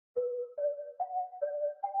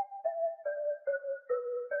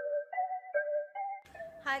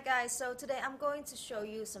Hi guys, so today I'm going to show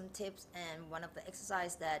you some tips and one of the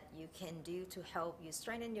exercises that you can do to help you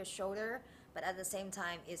strengthen your shoulder, but at the same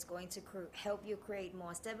time it's going to help you create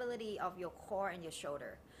more stability of your core and your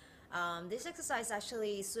shoulder. This exercise is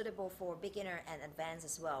actually suitable for beginner and advanced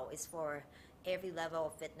as well. It's for every level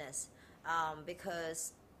of fitness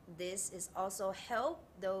because this is also help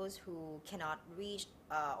those who cannot reach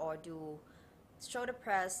or do shoulder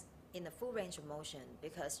press in the full range of motion,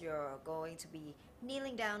 because you're going to be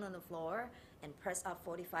kneeling down on the floor and press up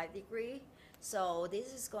 45-degree. So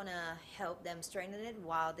this is gonna help them strengthen it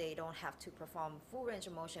while they don't have to perform full range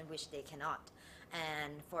of motion, which they cannot.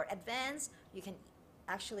 And for advanced, you can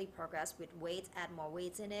actually progress with weights, add more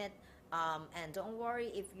weights in it. And don't worry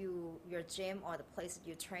if your gym or the place that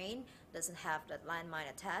you train doesn't have that landmine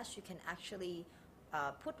attached. You can actually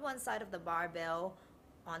put one side of the barbell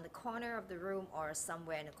on the corner of the room or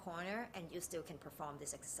somewhere in the corner, and you still can perform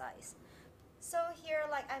this exercise. So here,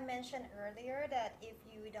 like I mentioned earlier, that if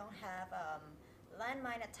you don't have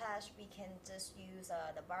landmine attached, we can just use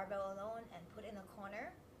the barbell alone and put in a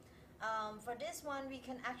corner. For this one, we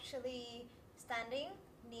can actually standing,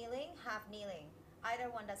 kneeling, half kneeling.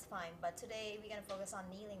 Either one, that's fine, but today we're going to focus on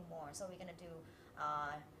kneeling more. So we're going to do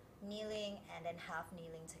kneeling and then half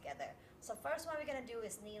kneeling together. So first one we're going to do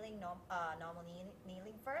is kneeling, normal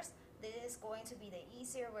kneeling first. This is going to be the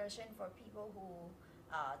easier version for people who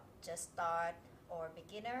just start or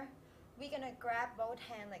beginner. We're going to grab both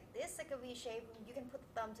hands like this, like a V shape. You can put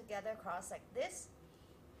the thumb together, cross like this.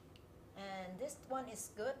 And this one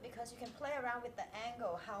is good because you can play around with the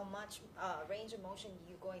angle, how much range of motion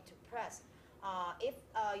you're going to press. If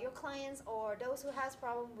your clients or those who has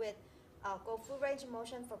problem with go full range of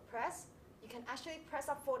motion for press, you can actually press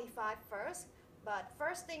up 45 first. But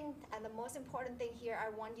first thing and the most important thing here, I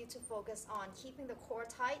want you to focus on keeping the core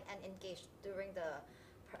tight and engaged during the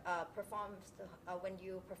performance, when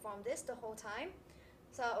you perform this the whole time.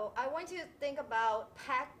 So I want you to think about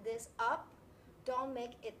pack this up. Don't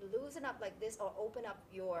make it loosen up like this or open up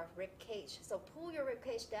your rib cage. So pull your rib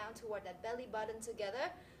cage down toward that belly button together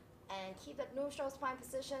and keep that neutral spine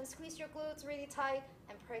position. Squeeze your glutes really tight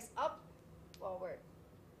and press up, forward.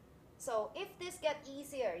 So if this gets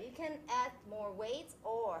easier, you can add more weights,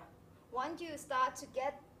 or once you start to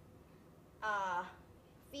get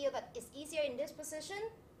feel that it's easier in this position,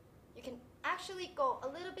 you can actually go a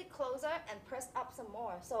little bit closer and press up some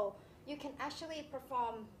more. So you can actually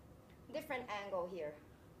perform different angle here.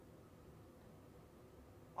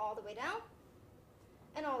 All the way down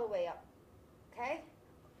and all the way up. Okay?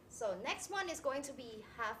 So next one is going to be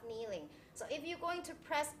half kneeling. So if you're going to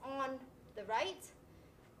press on the right,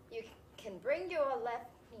 you can bring your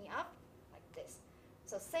left knee up like this.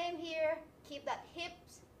 So same here, keep that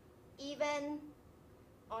hips even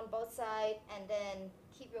on both sides, and then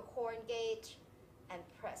keep your core engaged and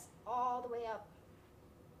press all the way up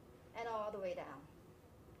and all the way down.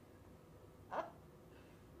 Up,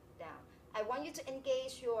 down. I want you to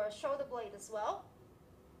engage your shoulder blade as well,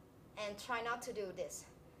 and try not to do this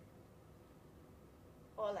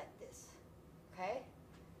or like this. Okay?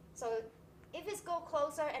 So if it's go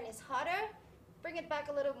closer and it's harder, bring it back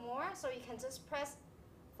a little more so you can just press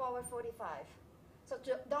forward 45. So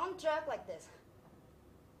don't jerk like this.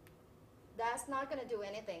 That's not going to do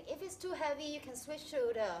anything. If it's too heavy, you can switch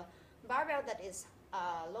to the barbell that is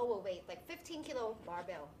lower weight, like 15-kilo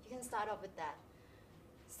barbell. You can start off with that.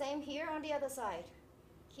 Same here on the other side.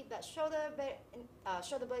 Keep that shoulder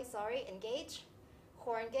blade, engage,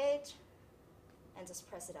 core engage, and just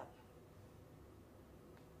press it up.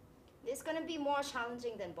 It's going to be more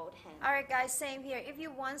challenging than both hands. Alright guys, same here. If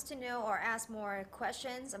you want to know or ask more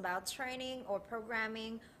questions about training or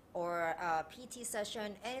programming or PT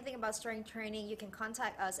session, anything about strength training, you can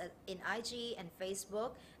contact us in IG and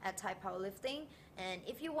Facebook at Thai Powerlifting. And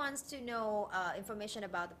if you want to know information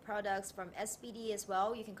about the products from SBD as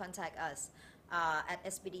well, you can contact us at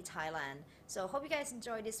SBD Thailand. So hope you guys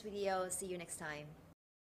enjoyed this video. See you next time.